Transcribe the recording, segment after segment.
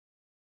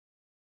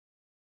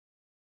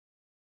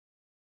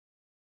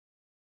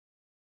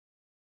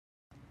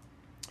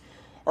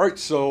All right,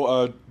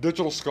 so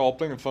digital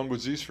sculpting and fun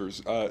with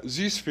Z-spheres.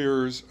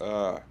 Z-spheres,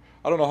 I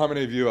don't know how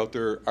many of you out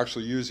there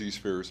actually use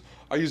Z-spheres.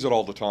 I use it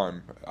all the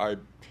time.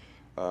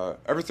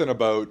 Everything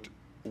about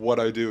what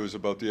I do is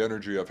about the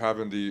energy of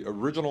having the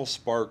original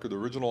spark or the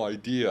original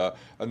idea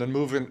and then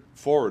moving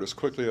forward as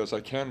quickly as I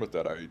can with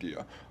that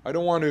idea. I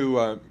don't want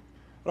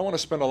to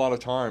spend a lot of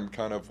time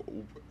kind of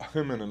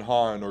hemming and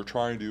hawing or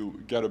trying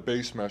to get a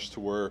base mesh to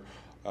where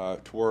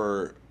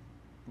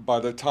by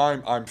the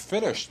time I'm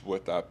finished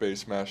with that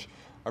base mesh,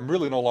 I'm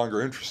really no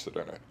longer interested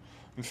in it.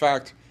 In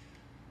fact,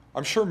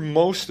 I'm sure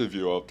most of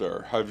you out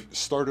there have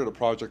started a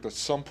project at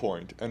some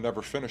point and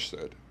never finished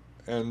it.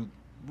 And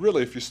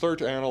really, if you start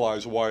to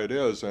analyze why it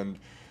is, and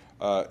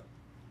uh,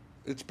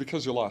 it's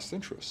because you lost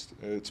interest.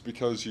 It's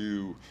because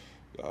you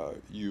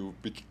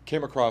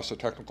came across a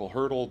technical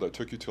hurdle that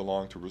took you too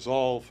long to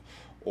resolve,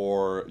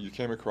 or you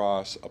came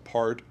across a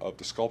part of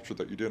the sculpture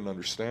that you didn't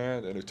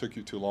understand and it took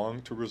you too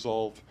long to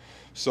resolve.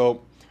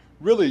 So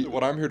really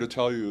what I'm here to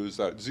tell you is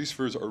that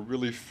Z-spheres are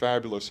really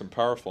fabulous and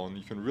powerful, and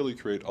you can really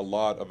create a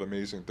lot of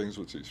amazing things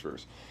with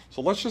Z-spheres.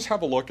 So let's just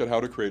have a look at how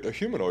to create a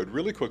humanoid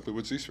really quickly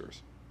with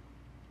Z-spheres.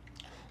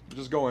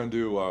 Just go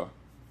into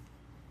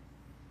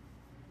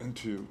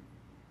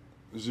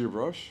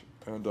ZBrush,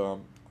 and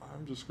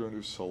I'm just going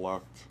to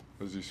select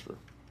a Z-sphere.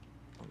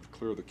 I'm going to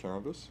clear the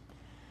canvas.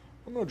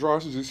 I'm going to draw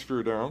a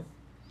Z-sphere down.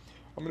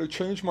 I'm going to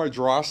change my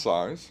draw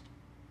size,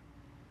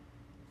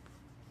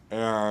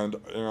 and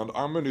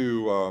I'm going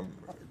to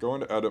go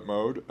into edit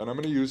mode, and I'm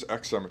going to use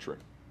X symmetry.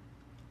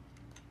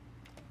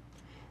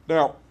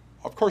 Now,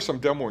 of course, I'm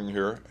demoing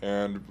here,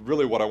 and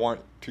really what I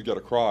want to get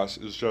across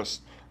is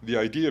just the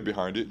idea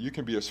behind it. You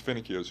can be as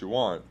finicky as you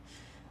want,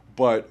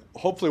 but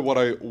hopefully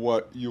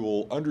what you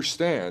will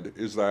understand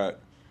is that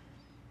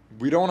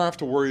we don't have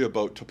to worry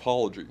about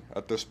topology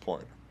at this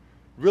point.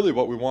 Really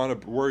what we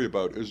want to worry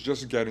about is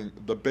just getting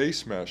the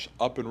base mesh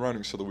up and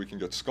running so that we can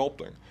get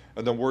sculpting,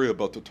 and then worry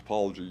about the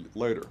topology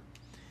later.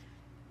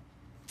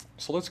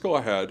 So let's go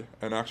ahead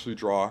and actually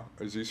draw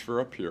a Z-sphere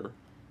up here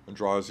and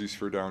draw a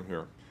Z-sphere down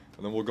here.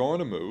 And then we'll go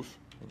into move,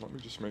 and let me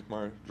just make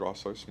my draw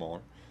size smaller,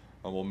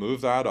 and we'll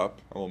move that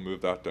up and we'll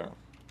move that down.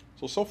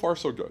 So far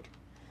so good.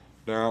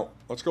 Now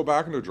let's go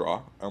back into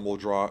draw, and we'll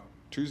draw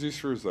two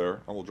Z-spheres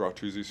there, and we'll draw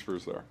two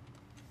Z-spheres there.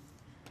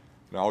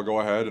 Now I'll go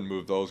ahead and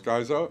move those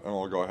guys out, and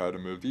I'll go ahead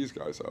and move these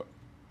guys out.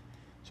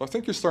 So I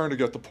think you're starting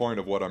to get the point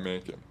of what I'm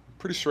making.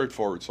 Pretty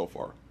straightforward so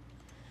far.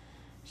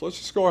 So let's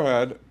just go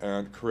ahead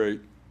and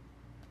create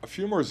a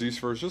few more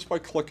Z-spheres just by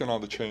clicking on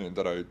the chain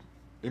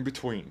in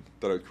between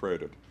that I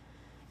created.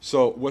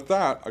 So with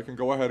that, I can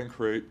go ahead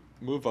and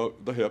move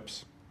out the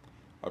hips.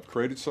 I've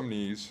created some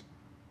knees,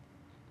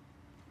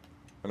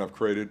 and I've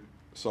created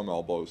some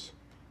elbows.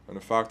 And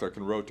in fact, I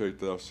can rotate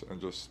this and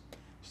just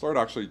start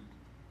actually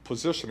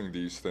positioning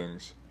these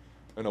things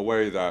in a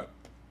way that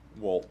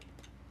will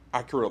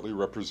accurately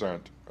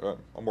represent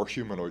a more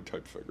humanoid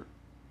type figure.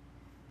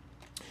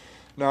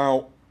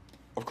 Now,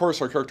 of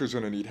course, our character's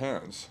going to need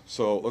hands.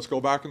 So let's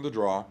go back into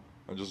draw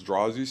and just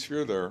draw a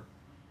Z-sphere there.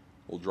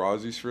 We'll draw a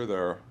Z-sphere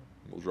there.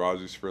 We'll draw a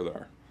Z-sphere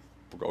there.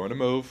 We'll go into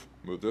move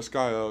this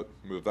guy out,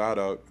 move that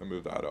out, and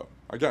move that out.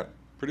 Again,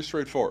 pretty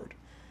straightforward.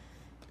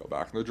 Go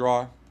back into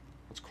draw.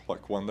 Let's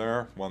click one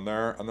there,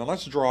 and then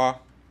let's draw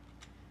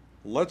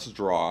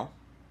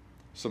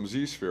some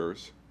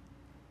Z-spheres,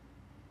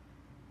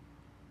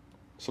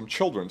 some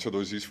children to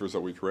those Z-spheres that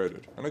we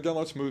created. And again,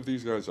 let's move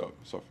these guys out.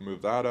 So if we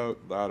move that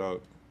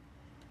out,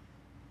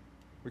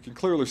 we can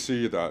clearly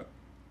see that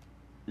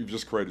we've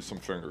just created some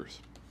fingers.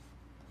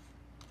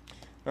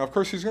 Now, of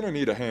course, he's going to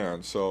need a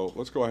hand, so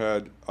let's go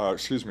ahead, a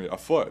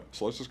foot.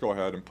 So let's just go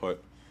ahead and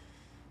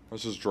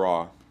let's just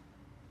draw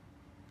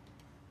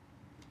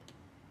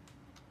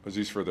a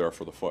Z-sphere there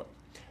for the foot.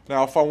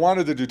 Now, if I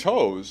wanted to do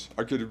toes,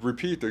 I could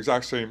repeat the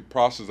exact same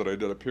process that I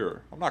did up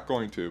here. I'm not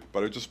going to,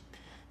 but just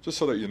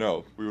so that you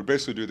know, we would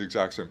basically do the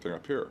exact same thing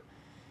up here.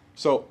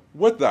 So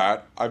with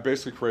that, I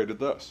basically created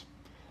this.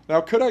 Now,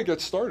 could I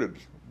get started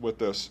with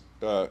this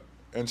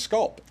and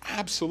sculpt?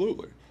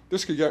 Absolutely.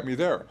 This could get me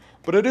there,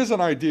 but it isn't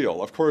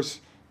ideal. Of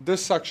course,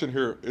 this section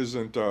here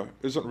isn't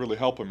really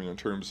helping me in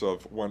terms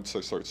of once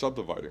I start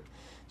subdividing.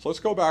 So let's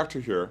go back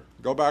to here,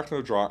 go back to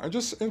the draw, and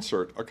just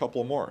insert a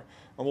couple more.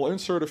 And we'll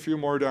insert a few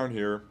more down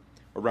here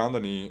around the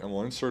knee, and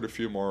we'll insert a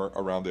few more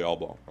around the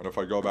elbow. And if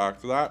I go back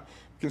to that,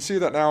 you can see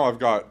that now I've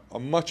got a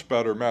much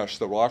better mesh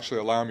that will actually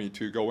allow me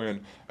to go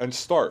in and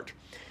start.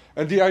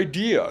 And the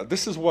idea,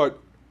 this is what,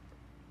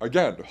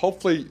 again,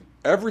 hopefully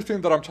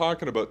everything that I'm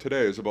talking about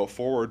today is about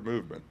forward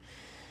movement.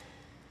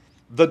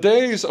 The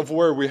days of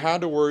where we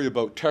had to worry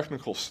about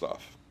technical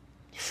stuff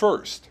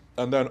first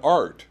and then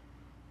art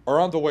are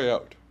on the way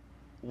out.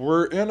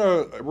 We're in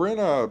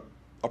a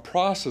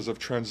process of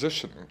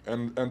transitioning,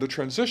 and the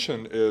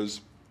transition is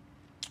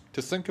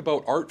to think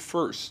about art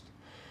first,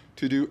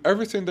 to do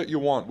everything that you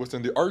want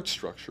within the art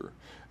structure,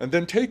 and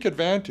then take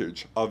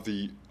advantage of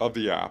the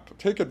app,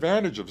 take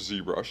advantage of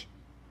ZBrush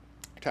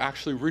to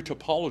actually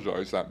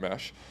retopologize that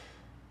mesh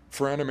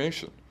for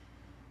animation.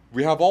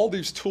 We have all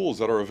these tools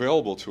that are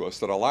available to us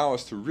that allow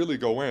us to really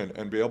go in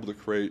and be able to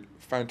create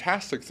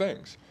fantastic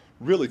things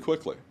really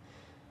quickly.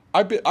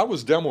 I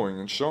was demoing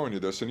and showing you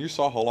this, and you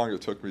saw how long it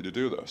took me to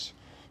do this.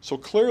 So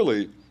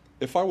clearly,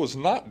 if I was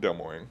not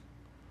demoing,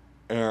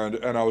 and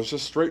I was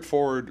just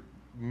straightforward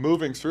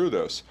moving through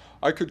this,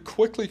 I could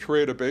quickly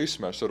create a base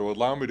mesh that would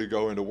allow me to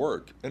go into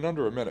work in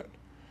under a minute.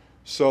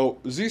 So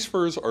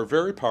Z-spheres are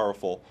very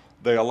powerful.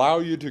 They allow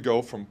you to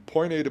go from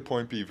point A to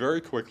point B very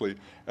quickly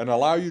and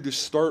allow you to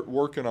start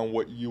working on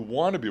what you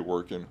want to be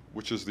working,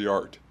 which is the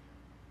art.